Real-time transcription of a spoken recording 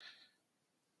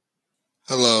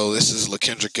Hello, this is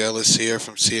LaKendrick Ellis here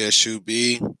from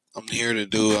CSUB. I'm here to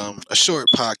do a short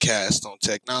podcast on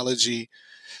technology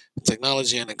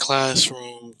in the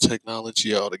classroom,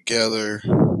 technology altogether,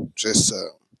 just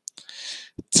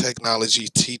technology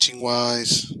teaching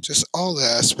wise, just all the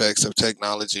aspects of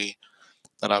technology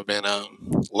that I've been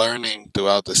learning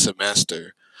throughout the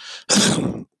semester.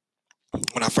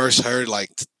 When I first heard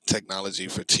technology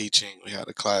for teaching, we had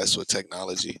a class with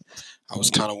technology. I was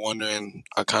kind of wondering,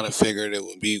 I kind of figured it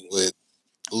would be with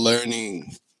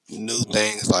learning new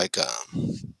things like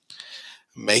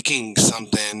making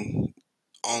something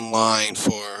online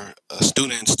for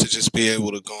students to just be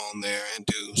able to go on there and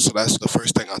do. So that's the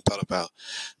first thing I thought about.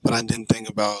 But I didn't think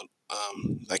about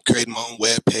like creating my own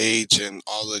web page and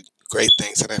all the great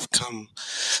things that have come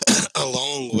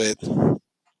along with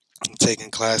taking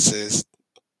classes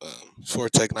for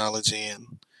technology and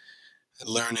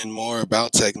learning more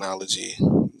about technology.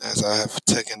 As I have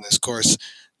taken this course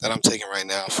that I'm taking right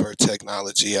now for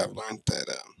technology, I've learned that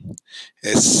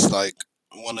it's like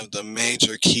one of the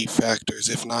major key factors,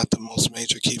 if not the most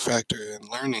major key factor in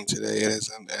learning today. It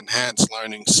has enhanced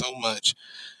learning so much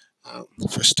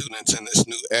for students in this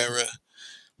new era.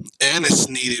 And it's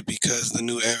needed because the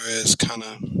new era is kind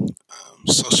of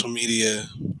social media,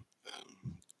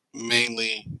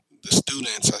 mainly the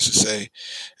students, I should say,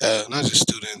 not just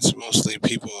students, mostly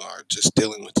people are just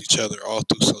dealing with each other all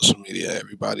through social media.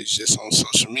 Everybody's just on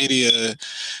social media,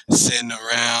 sitting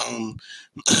around,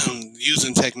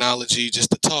 using technology just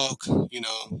to talk,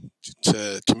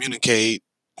 to communicate,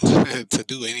 to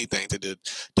do anything,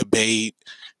 debate,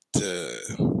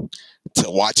 to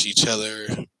watch each other.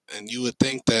 And you would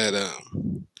think that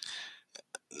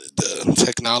the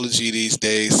technology these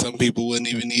days, some people wouldn't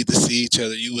even need to see each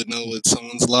other. You would know what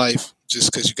someone's life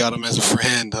just because you got them as a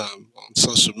friend on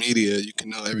social media. You can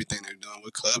know everything they're doing,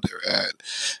 what club they're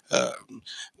at,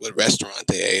 what restaurant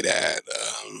they ate at,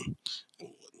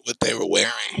 what they were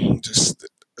wearing. Just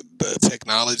the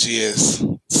technology is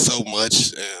so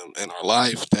much in our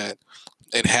life that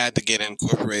it had to get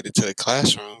incorporated to the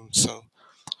classroom. So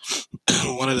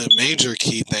one of the major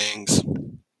key things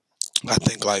I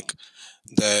think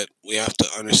that we have to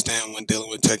understand when dealing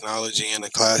with technology in the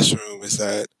classroom is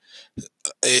that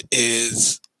it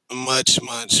is much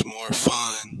more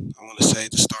fun. I want to say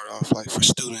to start off like for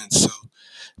students. So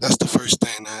that's the first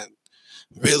thing that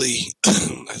really,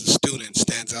 as a student,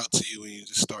 stands out to you when you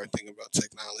just start thinking about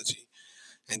technology.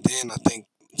 And then I think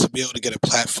to be able to get a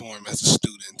platform as a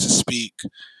student to speak,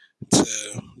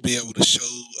 to be able to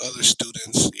show other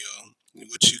students,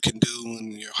 what you can do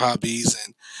and your hobbies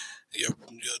and your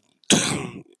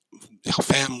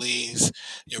families,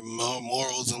 your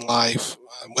morals in life,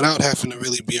 without having to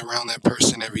really be around that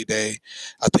person every day.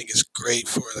 I think it's great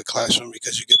for the classroom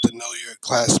because you get to know your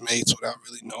classmates without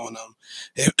really knowing them.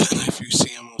 If you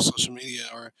see them on social media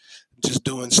or just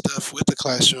doing stuff with the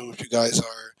classroom, if you guys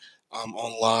are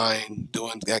online,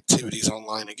 doing activities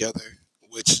online together,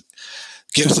 which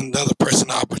gives another person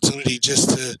the opportunity just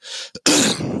to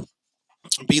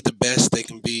be the best they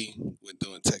can be with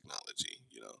doing technology,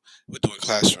 with doing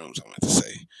classrooms, I meant to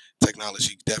say.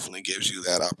 Technology definitely gives you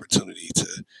that opportunity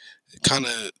to kind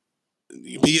of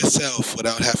be yourself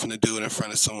without having to do it in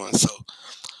front of someone. So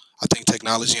I think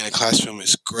technology in the classroom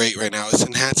is great right now. It's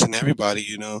enhancing everybody,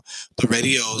 The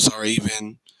radios are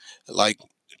even like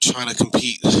trying to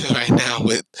compete right now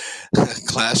with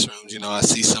classrooms. I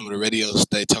see some of the radios,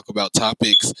 they talk about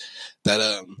topics that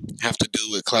have to do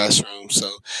with classrooms. So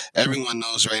everyone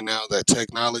knows right now that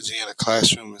technology in a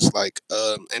classroom is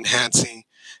enhancing.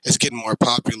 It's getting more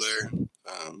popular.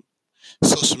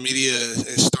 Social media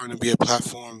is starting to be a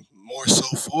platform more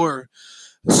so for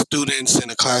students in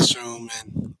the classroom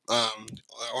and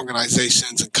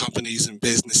organizations and companies and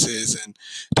businesses and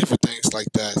different things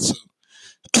like that. So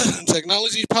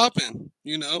technology popping.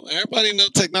 Everybody know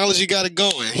technology got it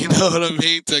going. You know what I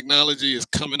mean? Technology is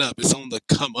coming up. It's on the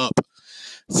come up.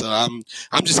 So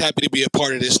I'm just happy to be a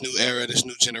part of this new era, this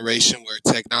new generation where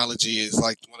technology is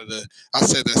like one of the. I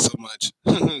said that so much,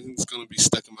 it's gonna be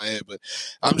stuck in my head. But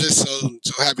I'm just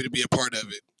so happy to be a part of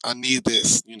it. I need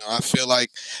this. I feel like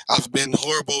I've been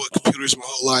horrible with computers my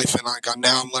whole life, and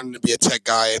now I'm learning to be a tech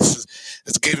guy.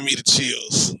 It's giving me the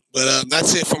chills. But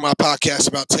that's it for my podcast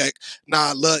about tech.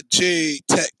 Nah, look, G,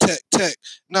 tech.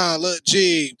 Nah, look,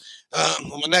 G.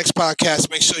 On my next podcast,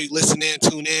 make sure you listen in,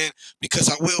 tune in, because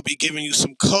I will be giving you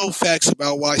some cold facts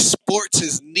about why sports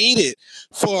is needed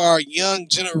for our young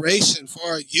generation, for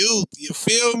our youth. You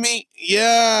feel me?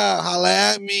 Yeah, holla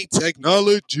at me,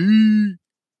 technology.